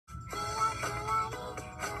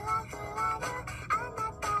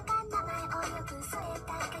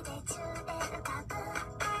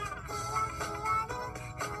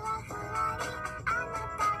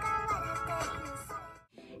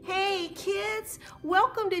friends.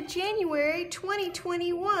 Welcome to January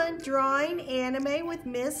 2021 Drawing Anime with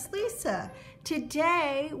Miss Lisa.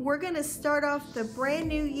 Today we're going to start off the brand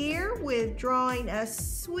new year with drawing a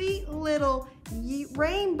sweet little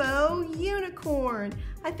rainbow unicorn.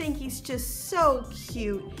 I think he's just so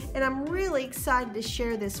cute and I'm really excited to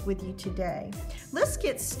share this with you today. Let's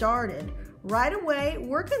get started. Right away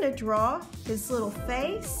we're going to draw his little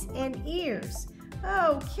face and ears.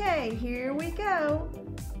 Okay, here we go.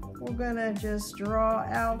 We're gonna just draw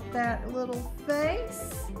out that little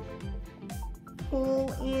face,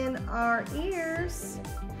 pull in our ears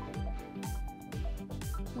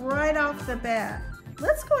right off the bat.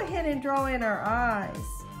 Let's go ahead and draw in our eyes.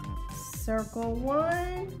 Circle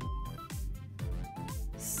 1,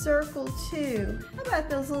 circle 2. How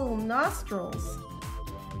about those little nostrils?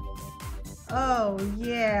 Oh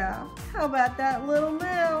yeah, how about that little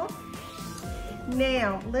mouth?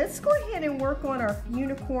 Now, let's go ahead and work on our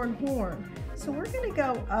unicorn horn. So we're going to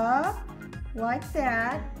go up like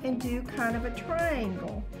that and do kind of a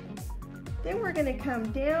triangle. Then we're going to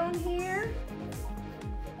come down here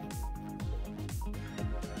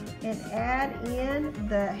and add in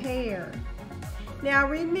the hair. Now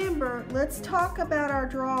remember, let's talk about our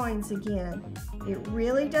drawings again. It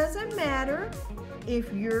really doesn't matter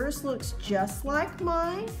if yours looks just like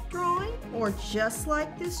my drawing or just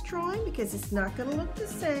like this drawing, because it's not going to look the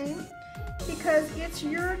same, because it's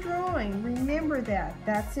your drawing. Remember that.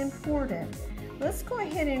 That's important. Let's go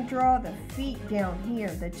ahead and draw the feet down here,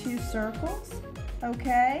 the 2 circles,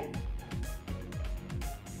 okay?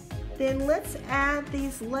 Then let's add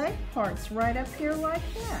these leg parts right up here like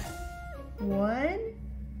that. 1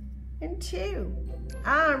 and 2.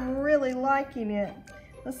 I'm really liking it.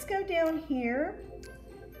 Let's go down here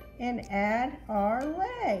and add our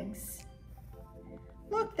legs.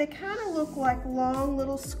 Look, they kind of look like long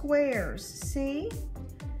little squares, see?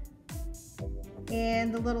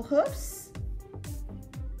 And the little hoofs.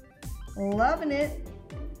 Loving it.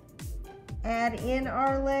 Add in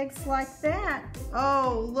our legs like that.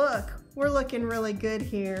 Oh, look, we're looking really good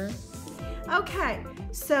here. Okay,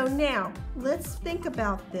 so now let's think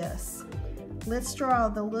about this. Let's draw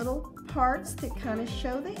the little parts that kind of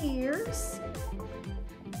show the ears.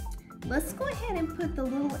 Let's go ahead and put the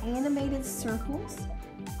little animated circles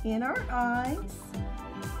in our eyes.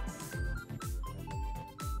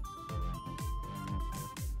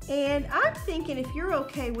 And I'm thinking, if you're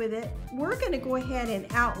okay with it, we're going to go ahead and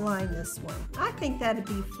outline this one. I think that'd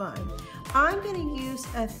be fun. I'm going to use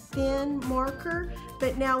a thin marker,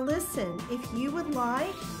 but now listen, if you would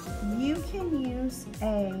like, you can use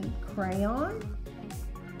a crayon,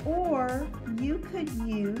 or you could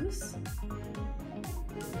use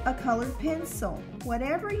a colored pencil.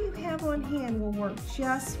 Whatever you have on hand will work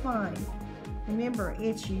just fine. Remember,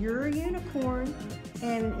 it's your unicorn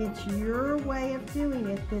and it's your way of doing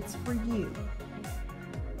it that's for you.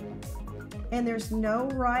 And there's no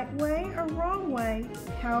right way or wrong way.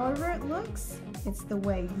 However it looks, it's the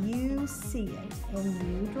way you see it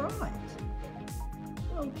and you draw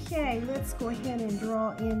it. Okay, let's go ahead and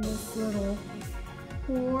draw in this little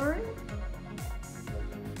horn.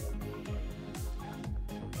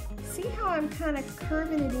 See how I'm kind of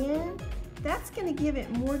curving it in? That's going to give it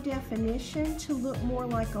more definition to look more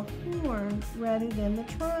like a horn rather than the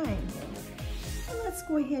triangle. And let's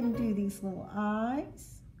go ahead and do these little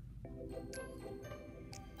eyes.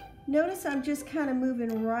 Notice I'm just kind of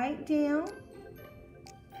moving right down,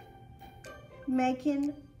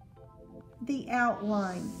 making the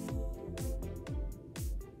outline.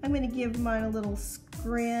 I'm going to give mine a little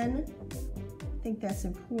grin. I think that's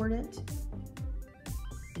important.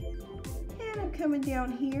 And I'm coming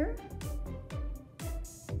down here.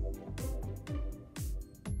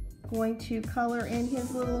 Going to color in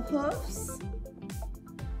his little hoofs.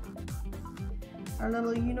 Our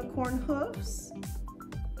little unicorn hoofs.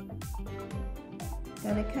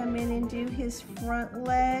 Gonna come in and do his front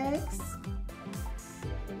legs.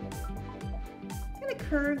 Gonna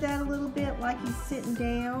curve that a little bit like he's sitting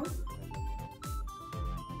down.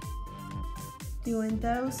 Doing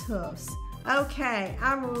those hoofs. Okay,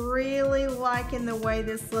 I'm really liking the way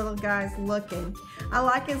this little guy's looking. I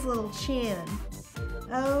like his little chin.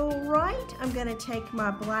 All right, I'm gonna take my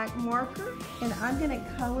black marker and I'm gonna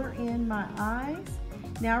color in my eyes.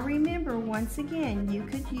 Now remember, once again, you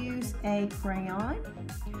could use a crayon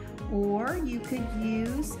or you could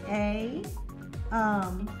use a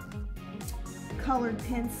colored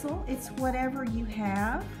pencil. It's whatever you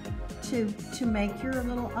have to make your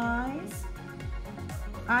little eyes.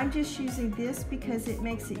 I'm just using this because it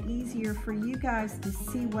makes it easier for you guys to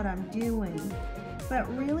see what I'm doing. But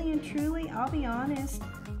really and truly, I'll be honest,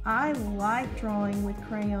 I like drawing with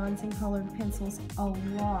crayons and colored pencils a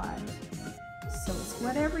lot. So it's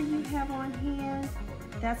whatever you have on hand,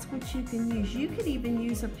 that's what you can use. You could even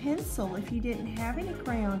use a pencil if you didn't have any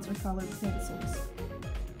crayons or colored pencils.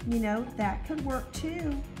 You know, that could work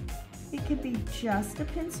too. It could be just a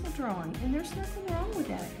pencil drawing, and there's nothing wrong with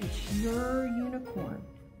that. It's your unicorn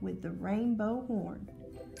with the rainbow horn.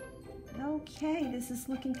 Okay, this is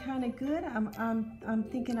looking kind of good. I'm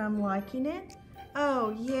thinking I'm liking it.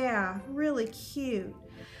 Oh yeah, really cute.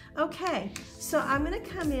 Okay, so I'm going to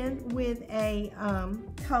come in with a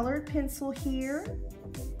colored pencil here,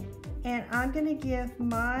 and I'm going to give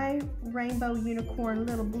my rainbow unicorn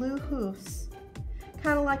little blue hoofs,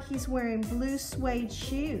 kind of like he's wearing blue suede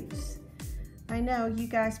shoes. I know you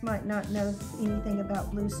guys might not know anything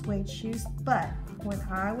about blue suede shoes, but when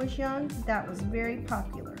I was young, that was very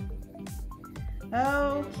popular.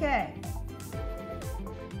 Okay.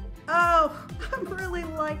 Oh, I'm really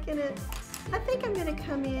liking it. I think I'm going to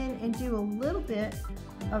come in and do a little bit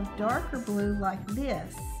of darker blue like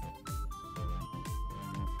this.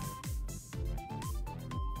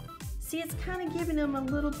 See, it's kind of giving them a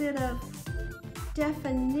little bit of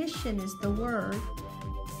definition is the word.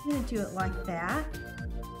 I'm going to do it like that.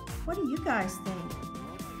 What do you guys think?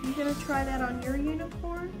 You going to try that on your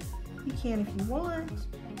unicorn? You can if you want.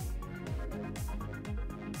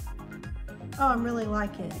 Oh, I'm really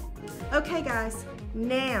liking it. Okay guys,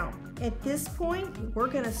 now at this point we're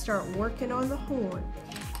going to start working on the horn.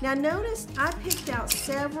 Now notice I picked out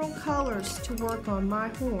several colors to work on my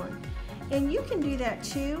horn, and you can do that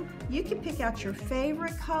too. You can pick out your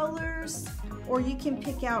favorite colors, or you can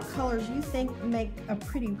pick out colors you think make a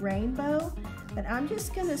pretty rainbow, but I'm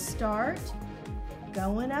just going to start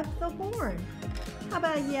going up the horn. How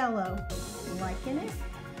about yellow? Liking it?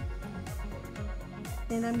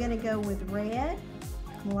 Then I'm going to go with red.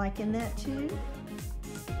 I'm liking that too.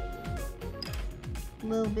 A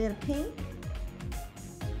little bit of pink.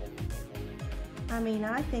 I mean,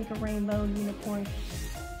 I think a rainbow unicorn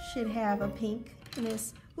should have a pink in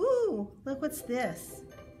this. Ooh, look what's this.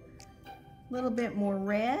 A little bit more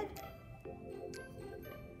red.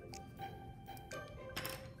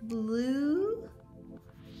 Blue.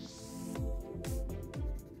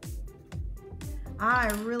 I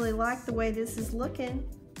really like the way this is looking.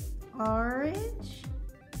 Orange.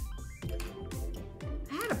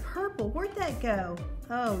 I had a purple. Where'd that go?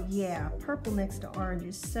 Oh yeah, purple next to orange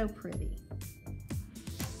is so pretty.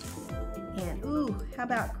 And ooh, how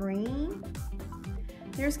about green?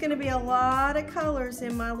 There's going to be a lot of colors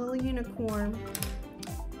in my little unicorn.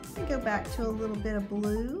 Let me go back to a little bit of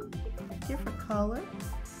blue, different color.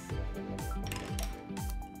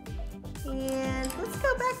 And let's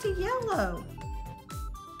go back to yellow.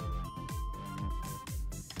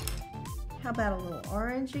 How about a little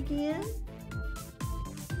orange again?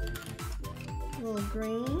 A little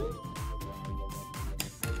green.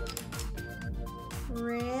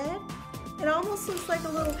 Red. It almost looks like a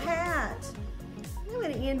little hat. I'm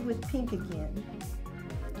going to end with pink again.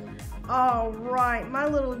 All right, my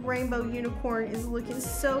little rainbow unicorn is looking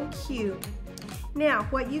so cute. Now,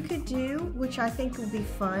 what you could do, which I think will be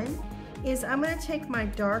fun, is I'm going to take my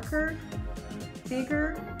darker,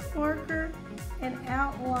 bigger marker and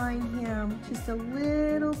outline him just a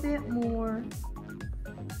little bit more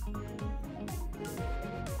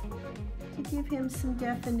to give him some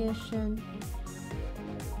definition.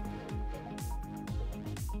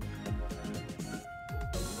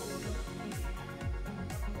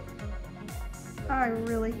 I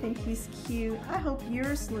really think he's cute. I hope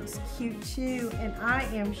yours looks cute too, and I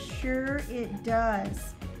am sure it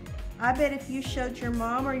does. I bet if you showed your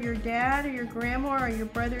mom or your dad or your grandma or your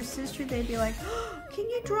brother or sister, they'd be like, oh, can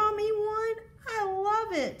you draw me one? I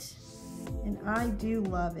love it. And I do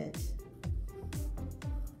love it.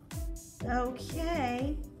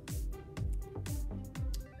 Okay.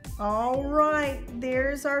 All right,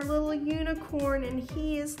 there's our little unicorn, and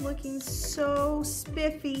he is looking so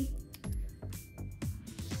spiffy.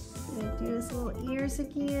 Gonna do his little ears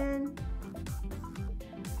again.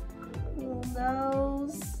 Little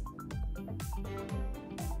nose.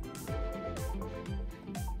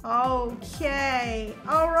 Okay,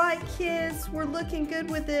 all right kids, we're looking good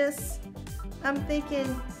with this. I'm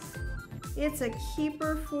thinking it's a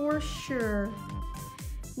keeper for sure.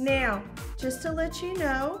 Now, just to let you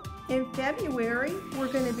know, in February,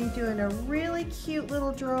 we're going to be doing a really cute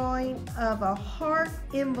little drawing of a heart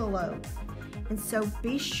envelope. And so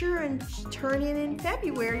be sure and turn in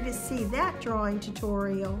February to see that drawing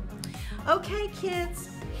tutorial. Okay, kids,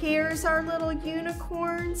 here's our little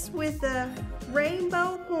unicorns with a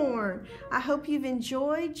rainbow horn. I hope you've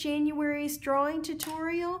enjoyed January's drawing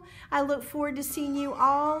tutorial. I look forward to seeing you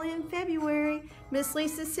all in February. Miss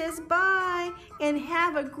Lisa says bye and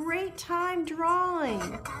have a great time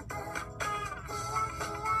drawing.